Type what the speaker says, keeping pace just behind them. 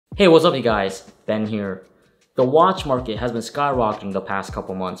Hey, what's up you guys? Ben here. The watch market has been skyrocketing the past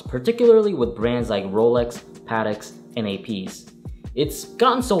couple months, particularly with brands like Rolex, Patek, and APs. It's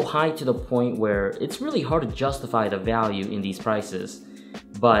gotten so high to the point where it's really hard to justify the value in these prices.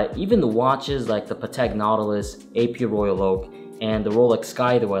 But even the watches like the Patek Nautilus, AP Royal Oak, and the Rolex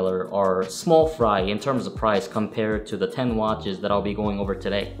Sky Dweller are small fry in terms of price compared to the 10 watches that I'll be going over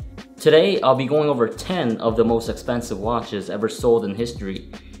today. Today, I'll be going over 10 of the most expensive watches ever sold in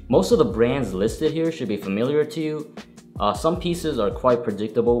history. Most of the brands listed here should be familiar to you. Some pieces are quite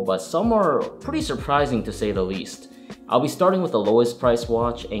predictable, but some are pretty surprising to say the least. I'll be starting with the lowest price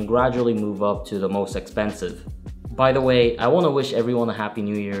watch and gradually move up to the most expensive. By the way, I want to wish everyone a happy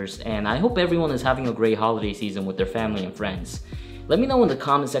New Year's, and I hope everyone is having a great holiday season with their family and friends. Let me know in the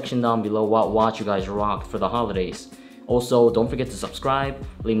comment section down below what watch you guys rocked for the holidays. Also, don't forget to subscribe,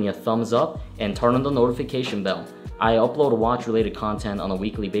 leave me a thumbs up, and turn on the notification bell. I upload watch-related content on a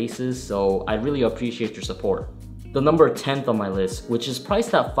weekly basis, so I really appreciate your support. The number 10th on my list, which is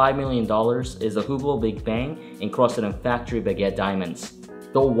priced at $5 million, is the Hublot Big Bang encrusted in factory baguette diamonds.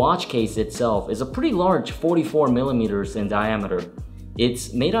 The watch case itself is a pretty large 44mm in diameter.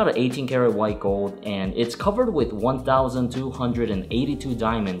 It's made out of 18 karat white gold and it's covered with 1,282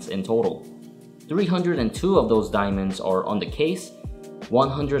 diamonds in total. 302 of those diamonds are on the case,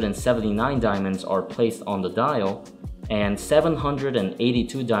 179 diamonds are placed on the dial, and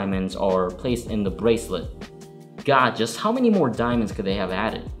 782 diamonds are placed in the bracelet. God, just how many more diamonds could they have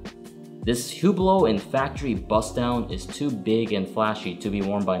added? This Hublot in factory bust down is too big and flashy to be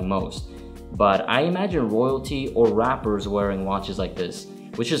worn by most, but I imagine royalty or rappers wearing watches like this,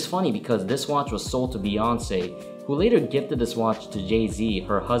 which is funny because this watch was sold to Beyonce, who later gifted this watch to Jay-Z,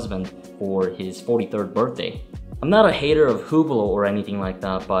 her husband, for his 43rd birthday. I'm not a hater of Hublot or anything like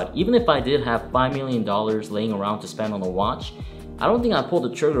that, but even if I did have $5 million laying around to spend on a watch, I don't think I'd pull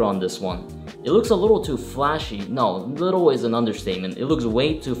the trigger on this one. It looks a little too flashy. No, little is an understatement. It looks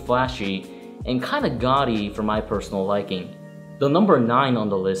way too flashy and kinda gaudy for my personal liking. The number 9 on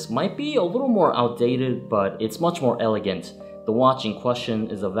the list might be a little more outdated, but it's much more elegant. The watch in question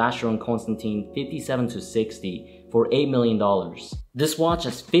is a Vacheron Constantin 57-60 for $8 million. This watch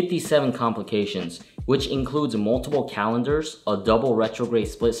has 57 complications, which includes multiple calendars, a double retrograde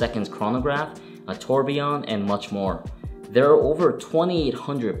split seconds chronograph, a tourbillon, and much more. There are over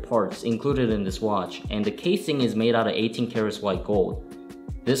 2,800 parts included in this watch, and the casing is made out of 18 karat white gold.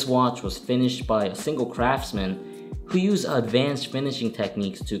 This watch was finished by a single craftsman who used advanced finishing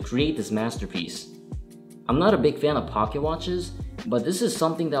techniques to create this masterpiece. I'm not a big fan of pocket watches, but this is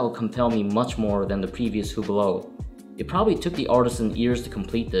something that will compel me much more than the previous Hublot. It probably took the artisan years to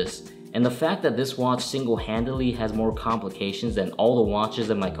complete this, and the fact that this watch single-handedly has more complications than all the watches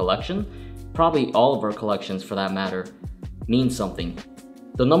in my collection, probably all of our collections for that matter, means something.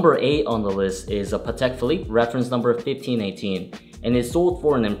 The number 8 on the list is a Patek Philippe reference number 1518, and it sold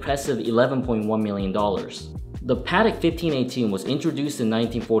for an impressive $11.1 million. The Patek 1518 was introduced in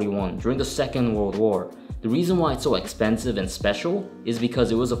 1941 during the Second World War. The reason why it's so expensive and special is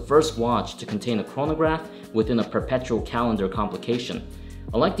because it was the first watch to contain a chronograph within a perpetual calendar complication.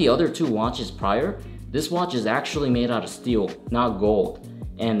 Unlike the other two watches prior, this watch is actually made out of steel, not gold.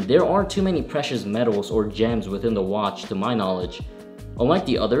 And there aren't too many precious metals or gems within the watch to my knowledge. Unlike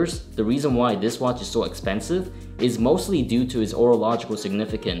the others, the reason why this watch is so expensive is mostly due to its horological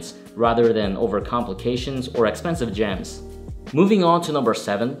significance rather than over complications or expensive gems. Moving on to number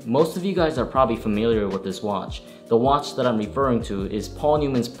 7, most of you guys are probably familiar with this watch. The watch that I'm referring to is Paul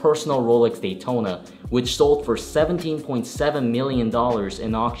Newman's personal Rolex Daytona, which sold for $17.7 million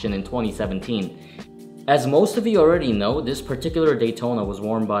in auction in 2017. As most of you already know, this particular Daytona was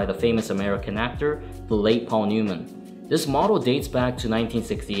worn by the famous American actor, the late Paul Newman. This model dates back to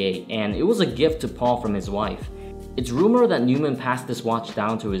 1968, and it was a gift to Paul from his wife. It's rumored that Newman passed this watch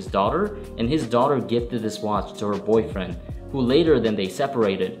down to his daughter, and his daughter gifted this watch to her boyfriend, who later then they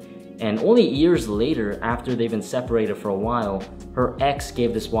separated. And only years later, after they've been separated for a while, her ex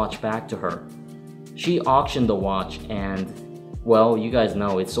gave this watch back to her. She auctioned the watch and, well, you guys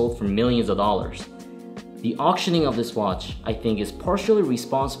know, it sold for millions of dollars. The auctioning of this watch, I think, is partially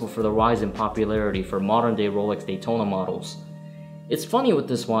responsible for the rise in popularity for modern-day Rolex Daytona models. It's funny with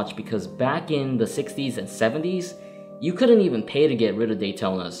this watch because back in the 60s and 70s, you couldn't even pay to get rid of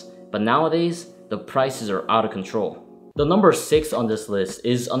Daytonas, but nowadays, the prices are out of control. The number 6 on this list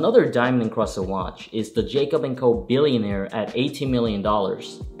is another diamond-encrusted watch. It's the Jacob & Co. Billionaire at $18 million.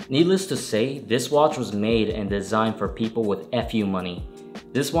 Needless to say, this watch was made and designed for people with FU money.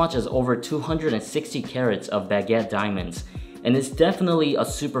 This watch has over 260 carats of baguette diamonds, and it's definitely a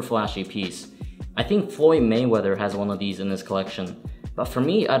super flashy piece. I think Floyd Mayweather has one of these in his collection. But for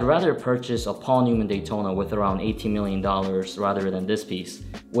me, I'd rather purchase a Paul Newman Daytona with around $18 million rather than this piece.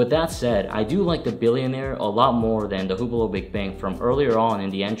 With that said, I do like the Billionaire a lot more than the Hublot Big Bang from earlier on in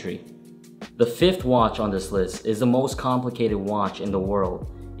the entry. The fifth watch on this list is the most complicated watch in the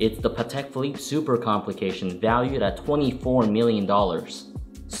world. It's the Patek Philippe Super Complication, valued at $24 million.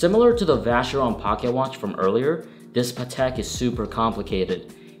 Similar to the Vacheron pocket watch from earlier, this Patek is super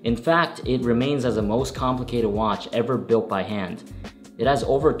complicated. In fact, it remains as the most complicated watch ever built by hand. It has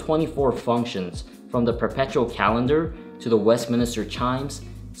over 24 functions, from the perpetual calendar to the Westminster chimes,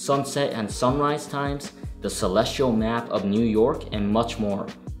 sunset and sunrise times, the celestial map of New York, and much more.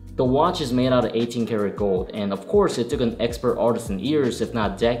 The watch is made out of 18 karat gold, and of course it took an expert artisan years if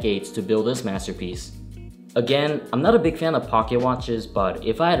not decades to build this masterpiece. Again, I'm not a big fan of pocket watches, but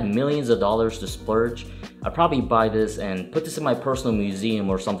if I had millions of dollars to splurge, I'd probably buy this and put this in my personal museum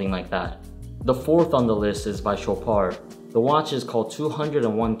or something like that. The fourth on the list is by Chopard. The watch is called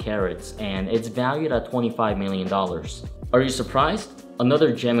 201 carats and it's valued at $25 million. Are you surprised?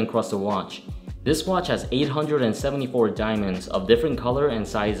 Another gem encrusted watch. This watch has 874 diamonds of different color and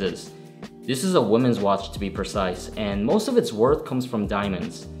sizes. This is a women's watch to be precise, and most of its worth comes from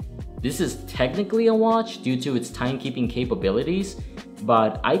diamonds. This is technically a watch due to its timekeeping capabilities,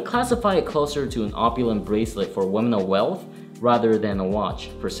 but I classify it closer to an opulent bracelet for women of wealth rather than a watch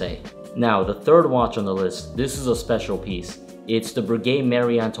per se. Now, the third watch on the list, this is a special piece. It's the Breguet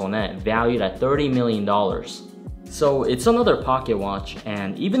Marie Antoinette, valued at $30 million. So it's another pocket watch,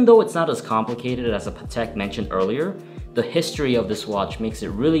 and even though it's not as complicated as a Patek mentioned earlier, the history of this watch makes it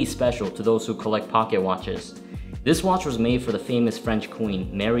really special to those who collect pocket watches. This watch was made for the famous French queen,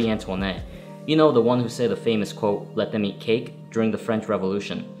 Marie Antoinette. You know, the one who said the famous quote, "Let them eat cake," during the French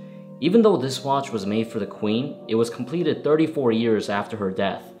Revolution. Even though this watch was made for the queen, it was completed 34 years after her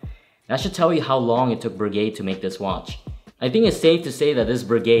death. That should tell you how long it took Breguet to make this watch. I think it's safe to say that this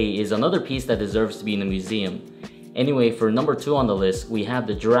Breguet is another piece that deserves to be in a museum. Anyway, for number 2 on the list, we have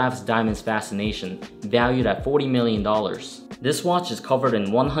the Giraffe's Diamonds Fascination, valued at $40 million. This watch is covered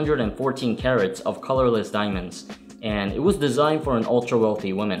in 114 carats of colorless diamonds, and it was designed for an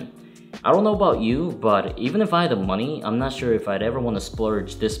ultra-wealthy woman. I don't know about you, but even if I had the money, I'm not sure if I'd ever want to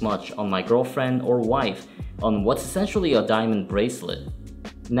splurge this much on my girlfriend or wife on what's essentially a diamond bracelet.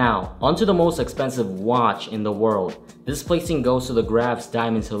 Now, onto the most expensive watch in the world. This placing goes to the Giraffe's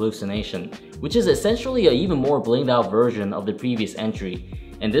Diamonds Hallucination, which is essentially an even more blinged out version of the previous entry,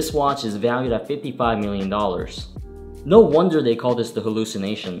 and this watch is valued at $55 million. No wonder they call this the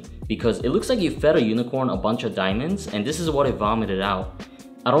hallucination, because it looks like you fed a unicorn a bunch of diamonds and this is what it vomited out.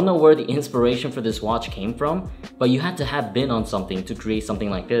 I don't know where the inspiration for this watch came from, but you had to have been on something to create something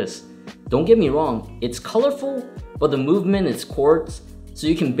like this. Don't get me wrong, it's colorful, but the movement is quartz, so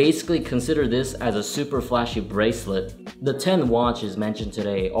you can basically consider this as a super flashy bracelet. The 10 watches mentioned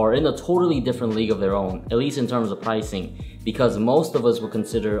today are in a totally different league of their own, at least in terms of pricing, because most of us would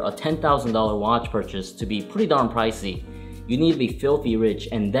consider a $10,000 watch purchase to be pretty darn pricey. You need to be filthy rich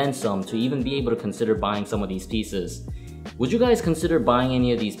and then some to even be able to consider buying some of these pieces. Would you guys consider buying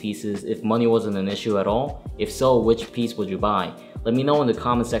any of these pieces if money wasn't an issue at all? If so, which piece would you buy? Let me know in the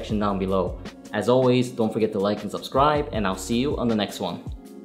comment section down below. As always, don't forget to like and subscribe, and I'll see you on the next one.